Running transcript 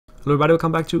Hello everybody,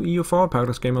 welcome back to EU4,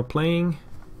 Paradox Gamer playing.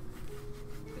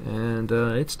 And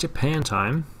it's Japan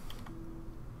time.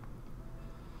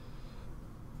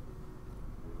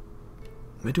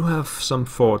 We do have some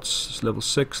forts. It's level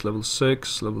 6, level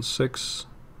 6, level 6.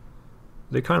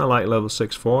 They kinda like level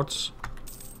 6 forts.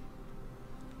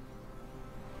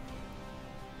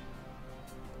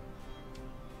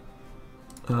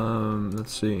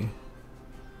 Let's see.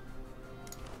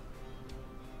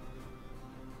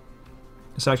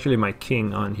 It's actually my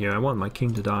king on here. I want my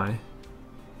king to die.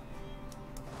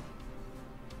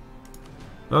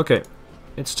 Okay,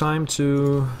 it's time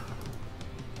to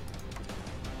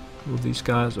move these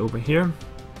guys over here.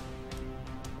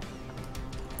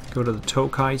 Go to the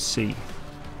Tokai Sea.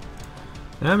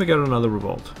 And we got another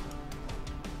revolt.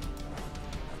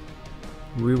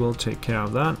 We will take care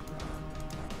of that.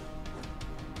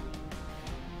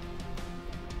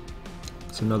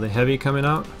 There's another heavy coming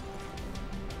out.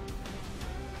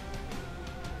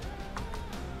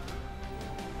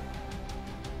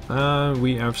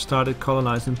 We have started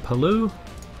colonizing Palu.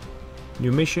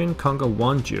 New mission, conquer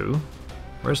Wonju.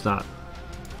 Where's that?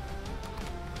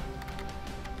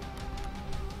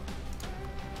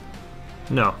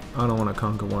 No, I don't want to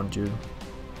conquer Wonju.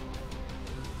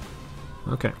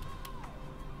 Okay.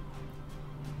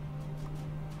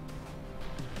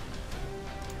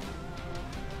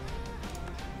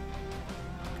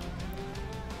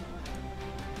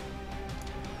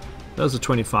 There's a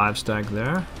 25 stack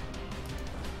there.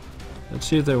 Let's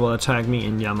see if they will attack me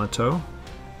in Yamato.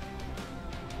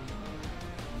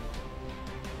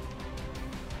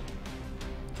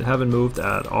 They haven't moved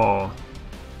at all.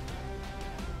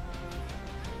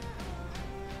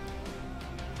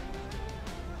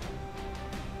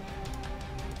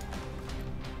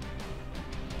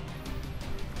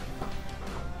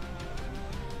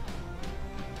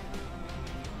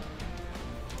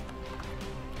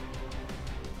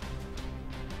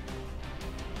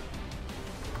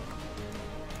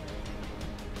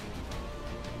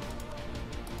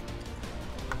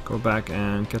 Go back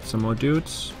and get some more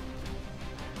dudes.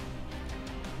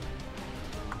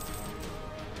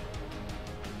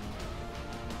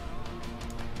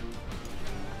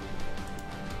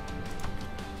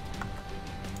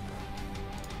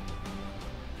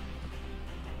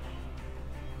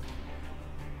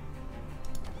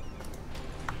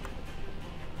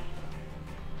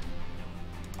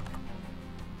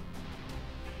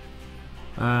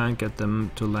 And get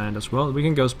them to land as well. We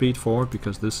can go speed forward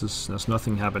because there's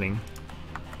nothing happening.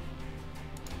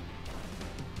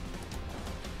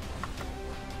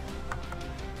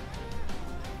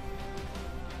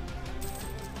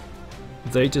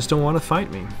 They just don't want to fight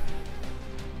me.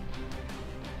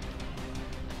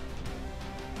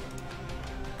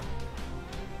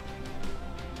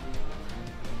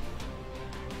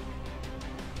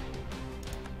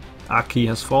 Aki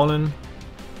has fallen.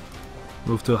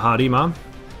 Move to Harima.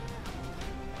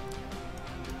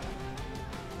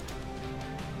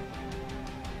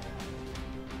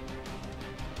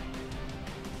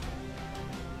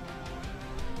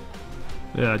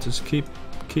 Yeah, just keep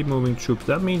moving troops.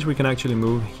 That means we can actually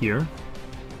move here.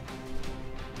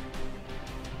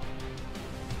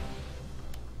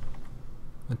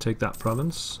 And take that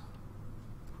province.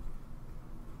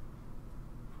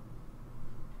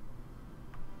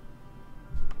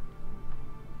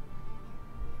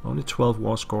 Only 12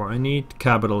 war score. I need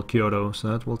capital Kyoto, so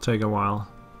that will take a while.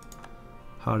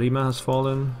 Harima has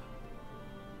fallen.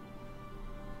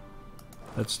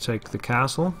 Let's take the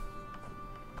castle.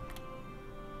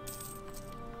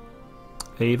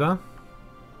 Ava.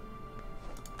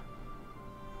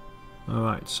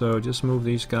 Alright, so just move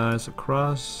these guys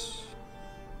across.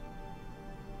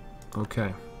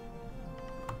 Okay.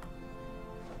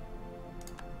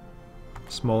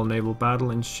 Small naval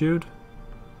battle ensued.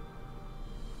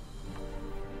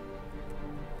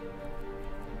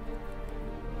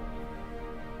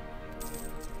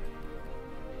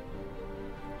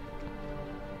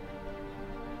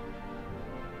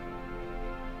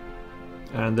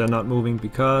 And they're not moving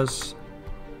because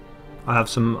I have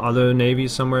some other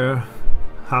navies somewhere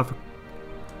half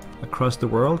across the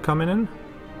world coming in.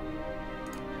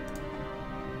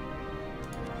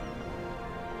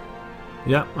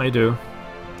 Yeah, I do.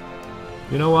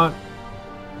 You know what?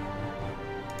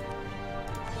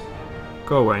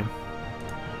 Go away.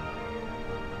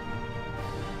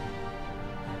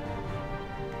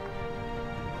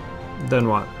 Then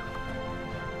what?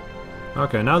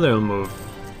 Okay, now they'll move.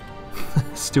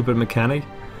 Stupid mechanic.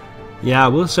 Yeah,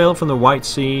 we'll sail from the White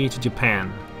Sea to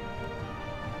Japan.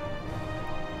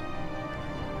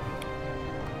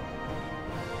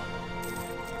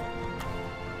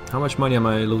 How much money am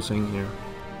I losing here?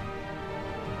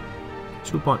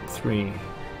 2.3.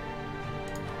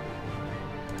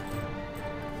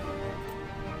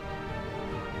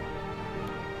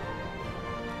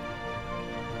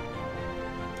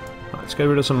 Let's get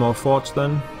rid of some more forts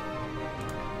then.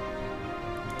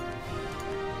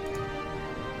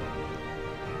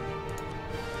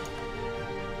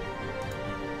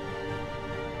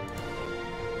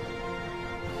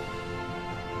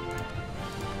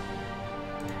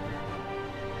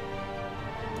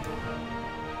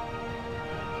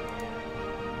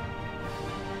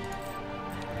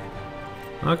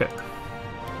 Okay.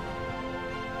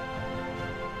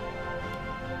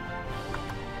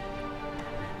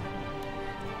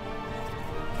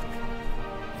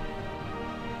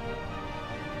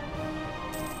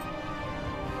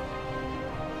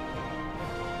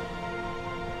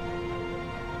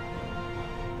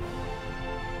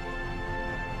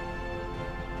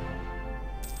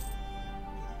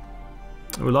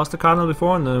 We lost the cardinal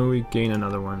before and then we gain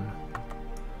another one.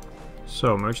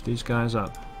 So merge these guys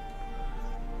up.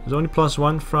 There's only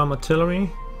 +1 from artillery.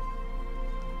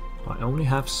 I only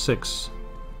have 6.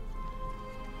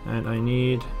 And I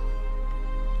need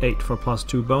 8 for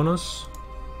 +2 bonus.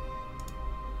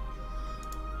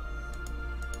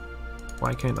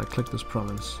 Why can't I click this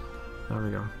province? There we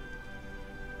go.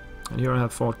 And here I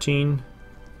have 14.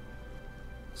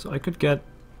 So I could get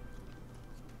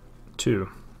 2.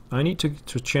 I need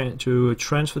to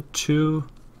transfer 2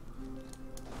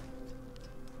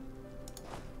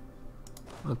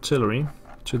 artillery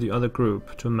to the other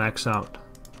group to max out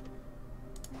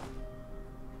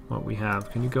what we have.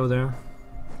 Can you go there?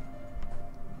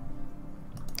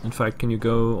 In fact, can you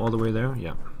go all the way there?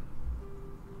 Yeah.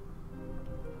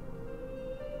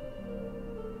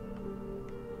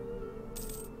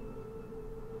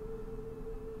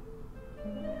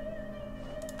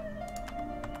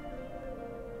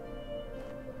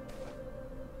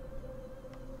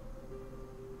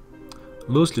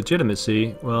 Lose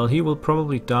legitimacy. Well, he will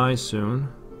probably die soon.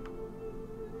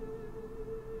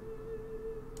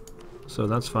 So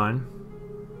that's fine.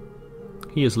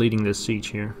 He is leading this siege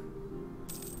here.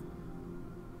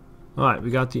 Alright, we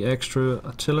got the extra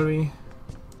artillery.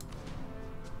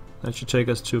 That should take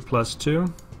us to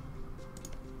 +2.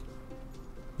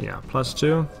 Yeah,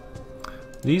 +2.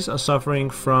 These are suffering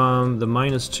from the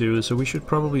 -2, so we should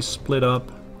probably split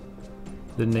up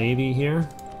the navy here.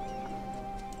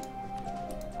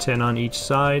 10 on each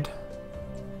side,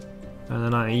 and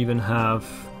then I even have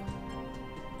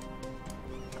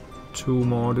 2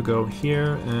 more to go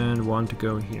here and 1 to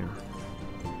go here.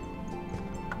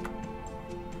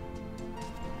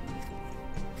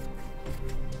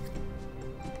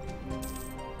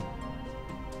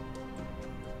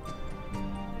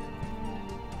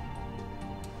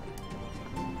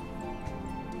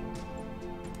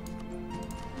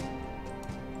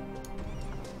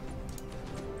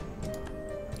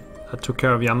 I took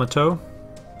care of Yamato.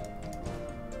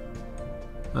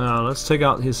 Let's take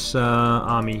out his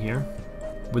army here.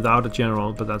 Without a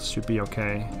general, but that should be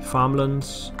okay.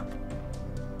 Farmlands.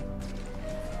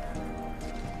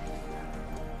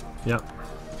 Yep,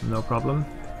 no problem.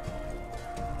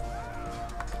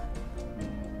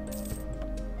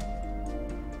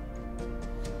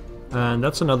 And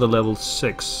that's another level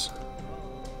 6.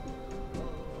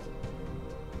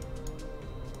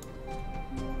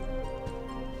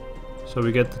 So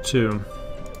we get the 2.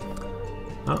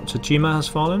 Oh, Tsushima has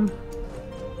fallen.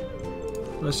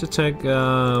 Let's just take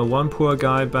one poor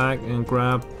guy back and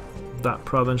grab that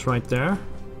province right there.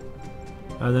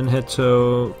 And then head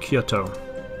to Kyoto.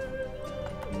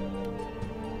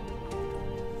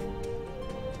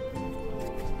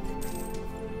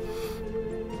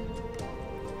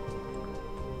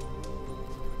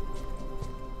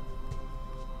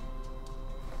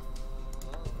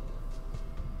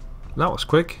 That was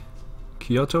quick.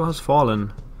 Kyoto has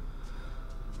fallen.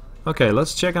 Okay,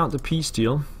 let's check out the peace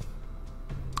deal.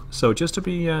 So just to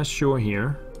be sure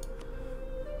here,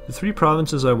 the 3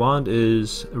 provinces I want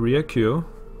is Ryukyu,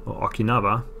 or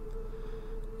Okinawa,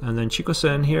 and then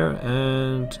Chikosen here,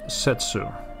 and Setsu.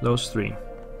 Those 3.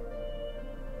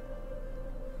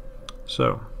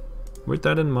 So, with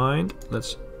that in mind,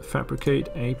 let's fabricate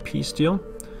a peace deal,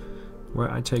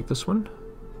 where I take this one,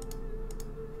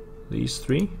 these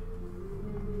 3,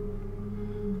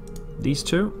 these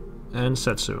 2, and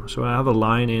Setsu. So I have a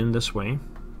line in this way.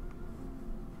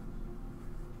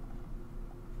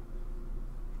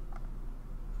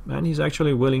 And he's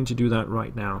actually willing to do that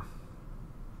right now.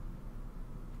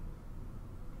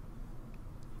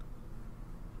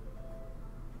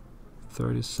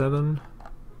 $37.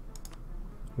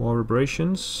 War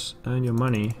reparations and your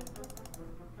money.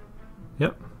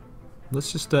 Yep.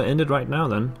 Let's just end it right now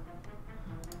then.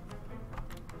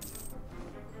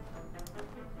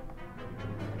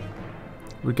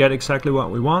 We get exactly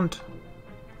what we want.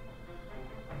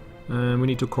 And we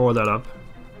need to core that up.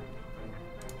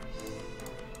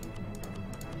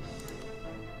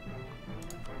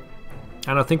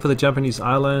 And I think for the Japanese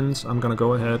islands, I'm gonna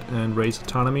go ahead and raise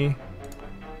autonomy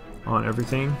on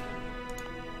everything.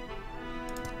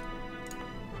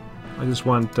 I just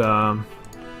want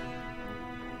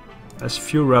as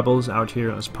few rebels out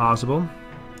here as possible.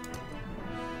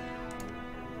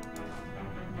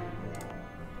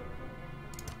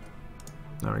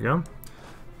 There we go.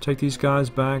 Take these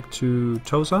guys back to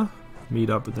Tosa,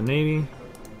 meet up with the Navy.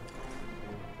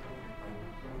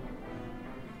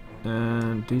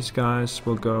 And these guys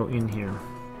will go in here.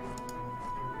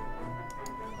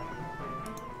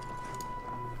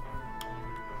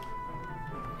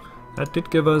 That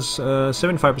did give us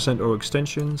 75%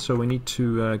 overextension, so we need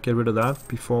to get rid of that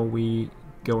before we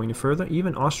go any further.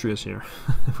 Even Austria's here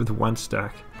with one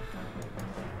stack.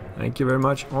 Thank you very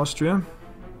much, Austria.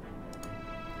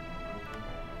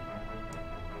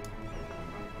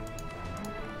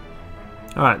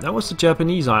 Alright, that was the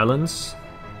Japanese islands.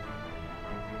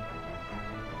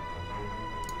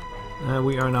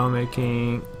 We are now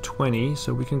making 20,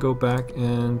 so we can go back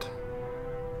and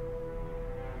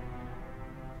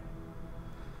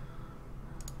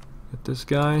get this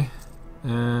guy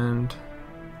and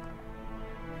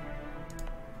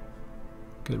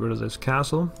get rid of this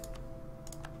castle.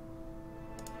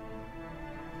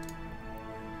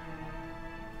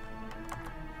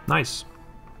 Nice.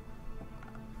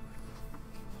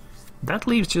 That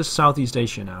leaves just Southeast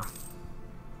Asia now.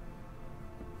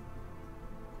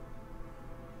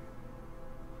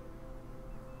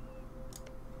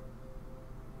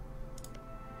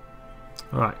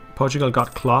 Alright, Portugal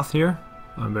got cloth here.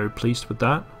 I'm very pleased with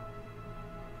that.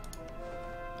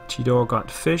 Tidor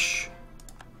got fish.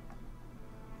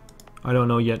 I don't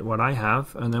know yet what I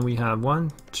have. And then we have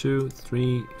 1, 2,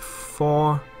 3,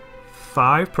 4,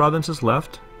 5 provinces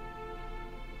left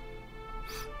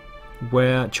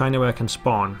where Chinaware can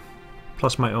spawn.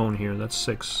 Plus my own here, that's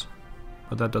 6.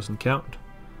 But that doesn't count.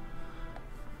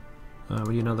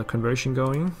 We need another conversion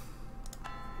going.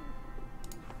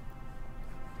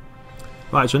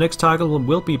 Right, so next target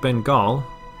will be Bengal.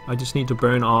 I just need to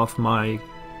burn off my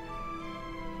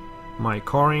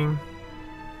coring.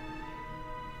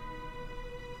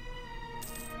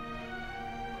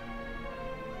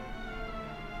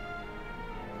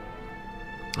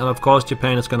 And of course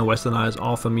Japan is going to westernize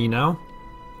off of me now.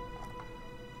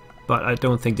 But I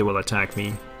don't think they will attack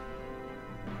me.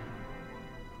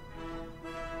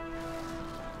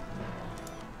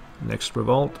 Next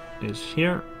revolt is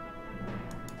here.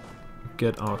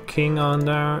 Get our king on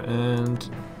there and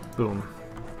boom.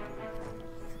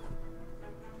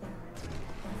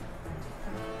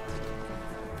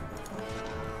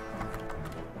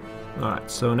 Alright,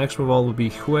 so next revolt will be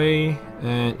Hui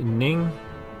and Ning.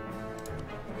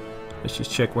 Let's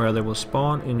just check where they will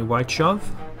spawn. In White Shove.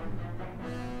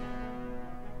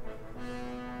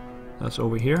 That's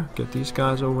over here. Get these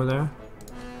guys over there.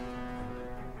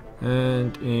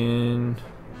 And in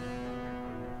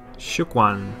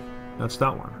Shukwan. That's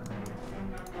that one.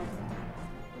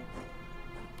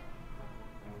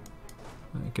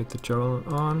 Get the turtle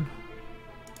on.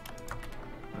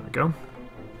 There we go.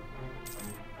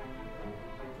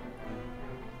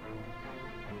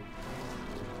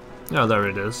 Oh, there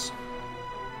it is.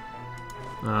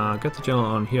 Get the general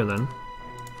on here then.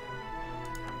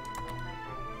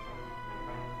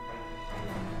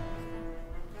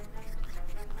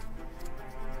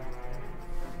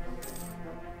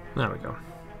 There we go.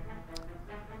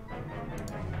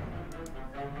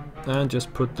 And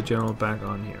just put the general back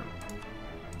on here.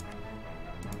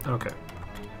 Okay.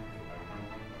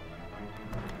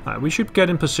 We should get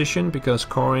in position because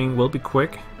coring will be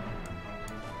quick.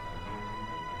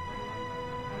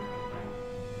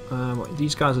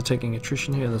 These guys are taking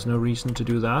attrition here, there's no reason to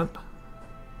do that.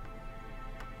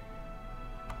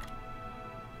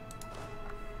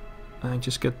 And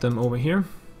just get them over here.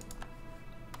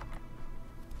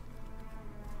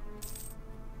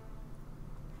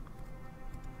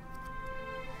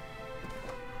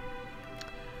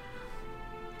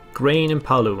 Grain in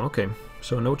Palu, okay.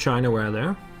 So no Chinaware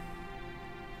there.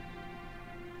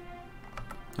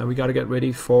 Now we gotta get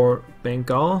ready for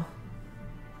Bengal.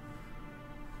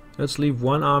 Let's leave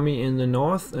one army in the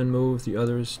north and move the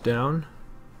others down.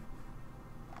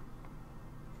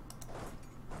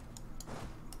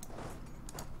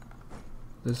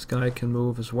 This guy can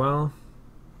move as well.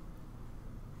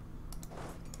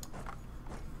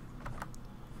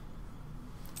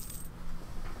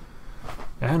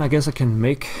 And I guess I can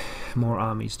make more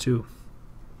armies too.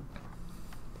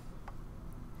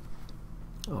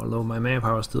 although my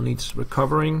manpower still needs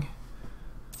recovering.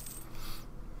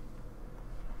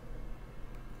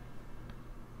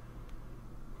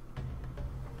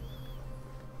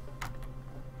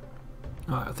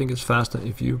 I think it's faster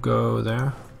if you go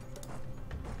there.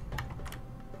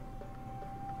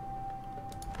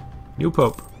 New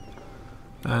Pope.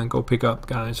 And go pick up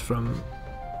guys from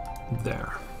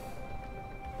there.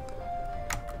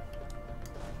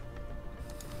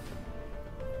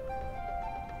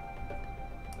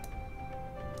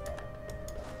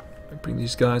 Bring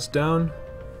these guys down.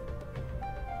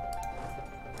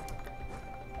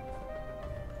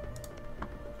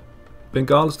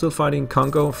 Bengal is still fighting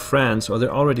Congo, France, or they're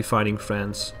already fighting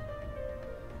France.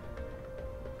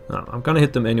 No, I'm gonna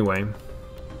hit them anyway.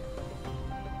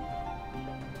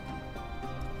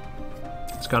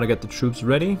 Just gotta get the troops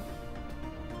ready.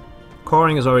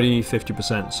 Coring is already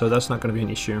 50%, so that's not gonna be an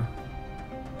issue.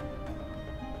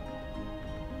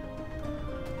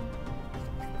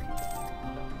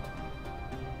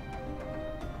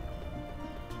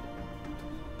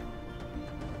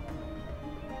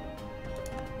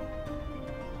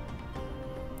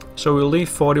 So we'll leave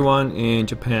 41 in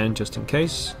Japan just in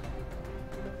case.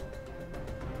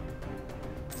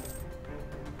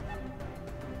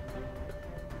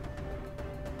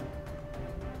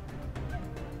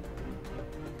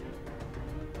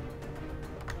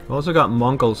 We've also got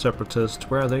Mongol separatists.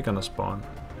 Where are they gonna spawn?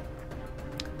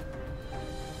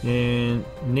 In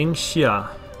Ningxia,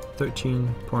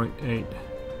 13.8.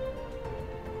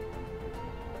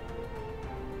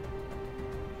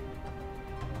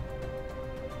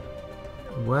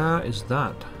 Where is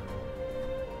that?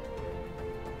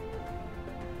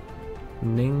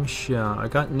 Ningxia. I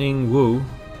got Ningwu.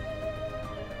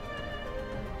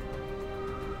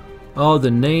 Oh,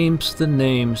 the names, the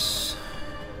names.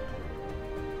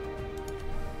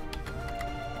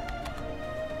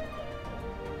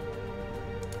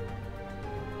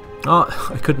 Oh,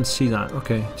 I couldn't see that.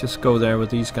 Okay, just go there with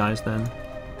these guys then.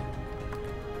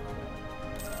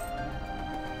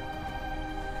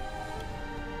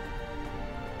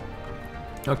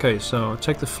 Okay, so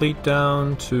take the fleet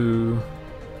down to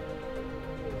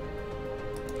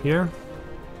here.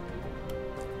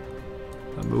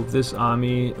 I'll move this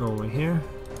army over here.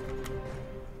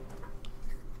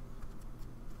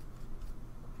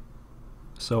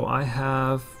 So I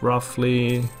have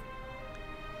roughly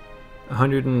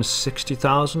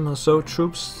 160,000 or so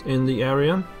troops in the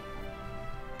area.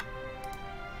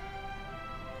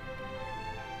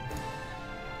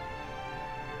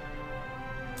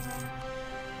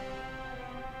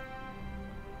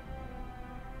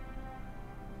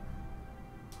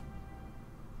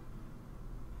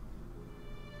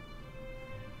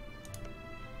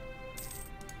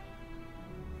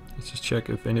 Let's just check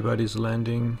if anybody's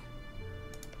landing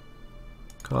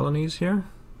colonies here.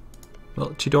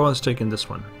 Well, Chidora's taken this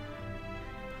one.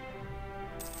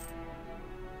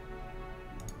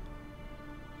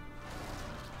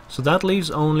 So that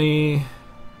leaves only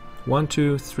 1,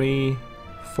 2, 3,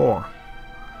 4.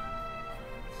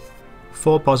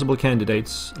 4 possible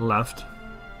candidates left.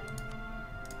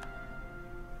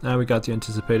 Now we got the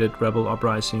anticipated rebel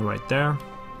uprising right there.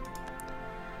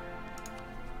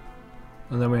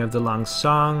 And then we have the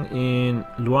Langsang in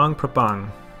Luang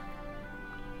Prabang,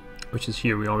 which is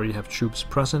here. We already have troops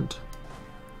present.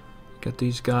 Get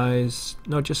these guys.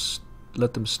 No, just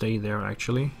let them stay there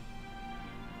actually.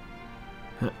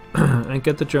 And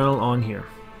get the journal on here.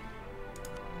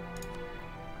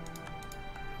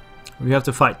 We have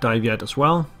to fight Dai Viet as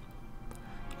well.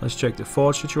 Let's check the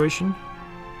fort situation.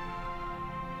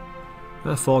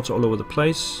 There are forts all over the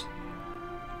place.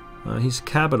 His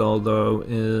capital though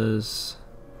is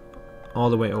all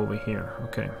the way over here.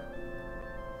 Okay.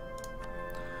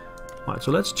 Alright,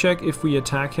 so let's check if we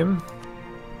attack him.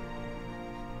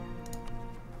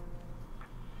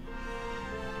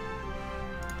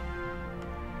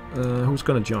 Who's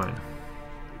gonna join?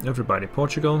 Everybody.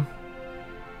 Portugal,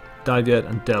 Dai Viet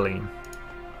and Delhi.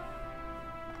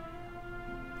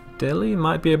 Delhi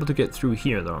might be able to get through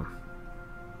here though.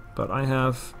 But I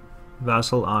have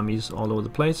vassal armies all over the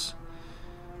place,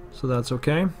 so that's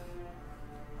okay.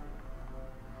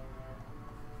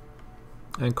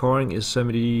 And coring is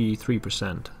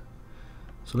 73%.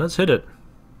 So let's hit it.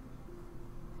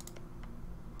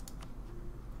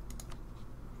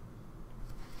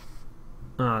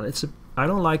 I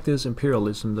don't like this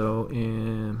imperialism though.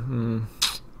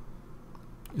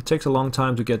 It takes a long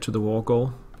time to get to the war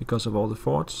goal because of all the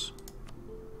forts.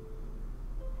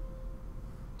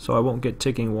 So I won't get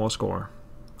ticking war score.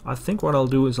 I think what I'll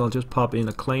do is I'll just pop in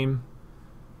a claim,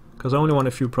 because I only want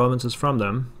a few provinces from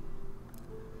them,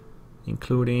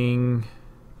 including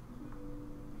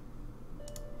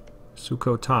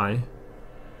Sukhothai.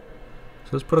 So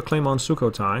let's put a claim on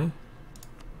Sukhothai.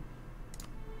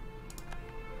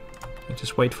 And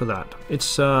just wait for that.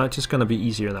 It's just gonna be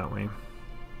easier that way.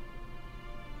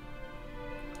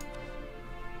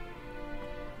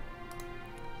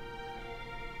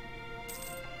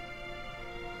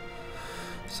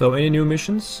 So any new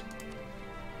missions?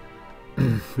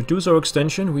 Reduce our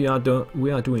extension. We are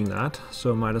doing that.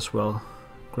 So might as well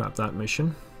grab that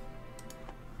mission.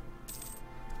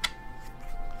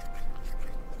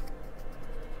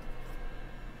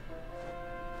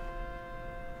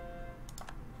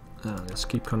 Let's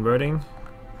keep converting.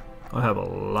 I have a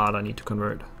lot I need to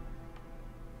convert.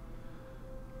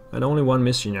 And only one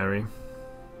missionary.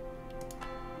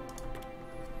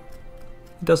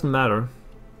 It doesn't matter.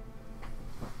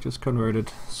 Just convert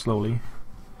it slowly.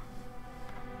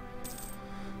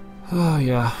 Oh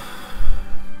yeah.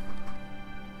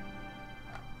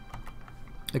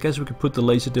 I guess we could put the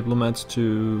lazy diplomats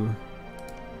to...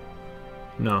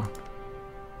 No.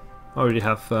 I already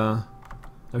have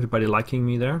everybody liking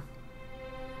me there.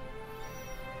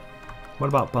 What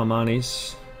about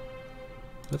Bahmanis?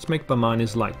 Let's make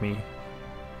Bahmanis like me.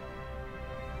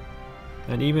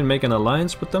 And even make an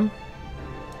alliance with them.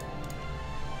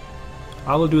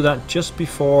 I will do that just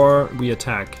before we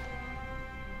attack.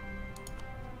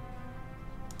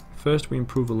 First we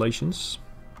improve relations.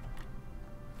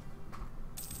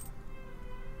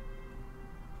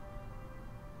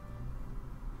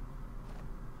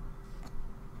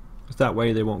 That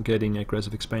way they won't get any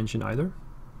aggressive expansion either.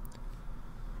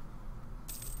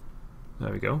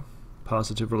 There we go.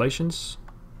 Positive relations.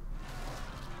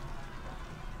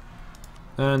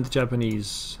 And the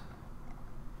Japanese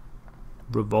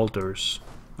revolters.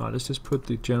 Let's just put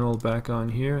the general back on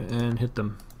here and hit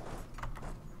them.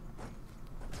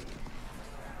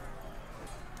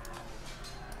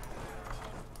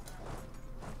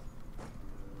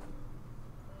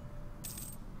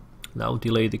 That will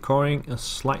delay the coring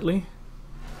slightly.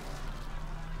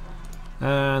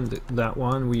 And that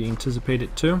one we anticipate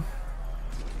it too.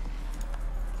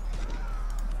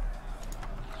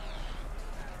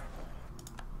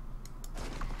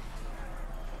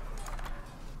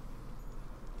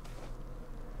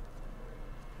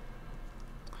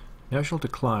 National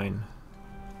decline.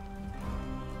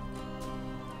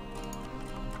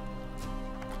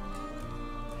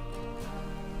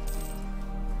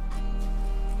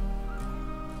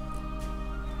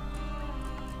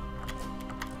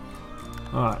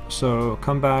 Alright, so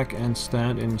come back and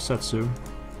stand in Setsu.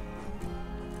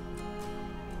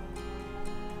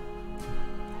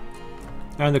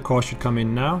 And the core should come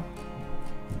in now.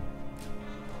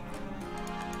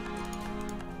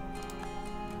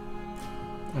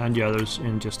 And the others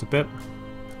in just a bit.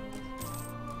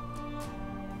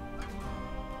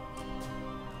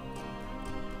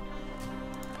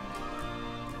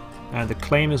 And the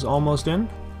claim is almost in.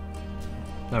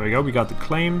 There we go, we got the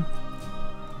claim.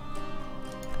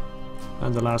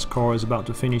 And the last core is about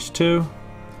to finish too.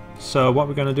 So what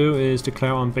we're going to do is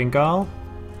declare on Bengal,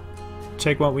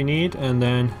 take what we need, and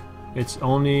then it's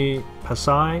only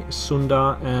Pasai,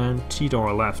 Sunda and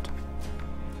Tidor left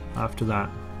after that.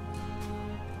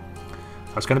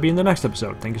 That's going to be in the next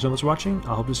episode. Thank you so much for watching.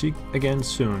 I hope to see you again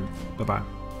soon. Bye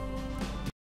bye.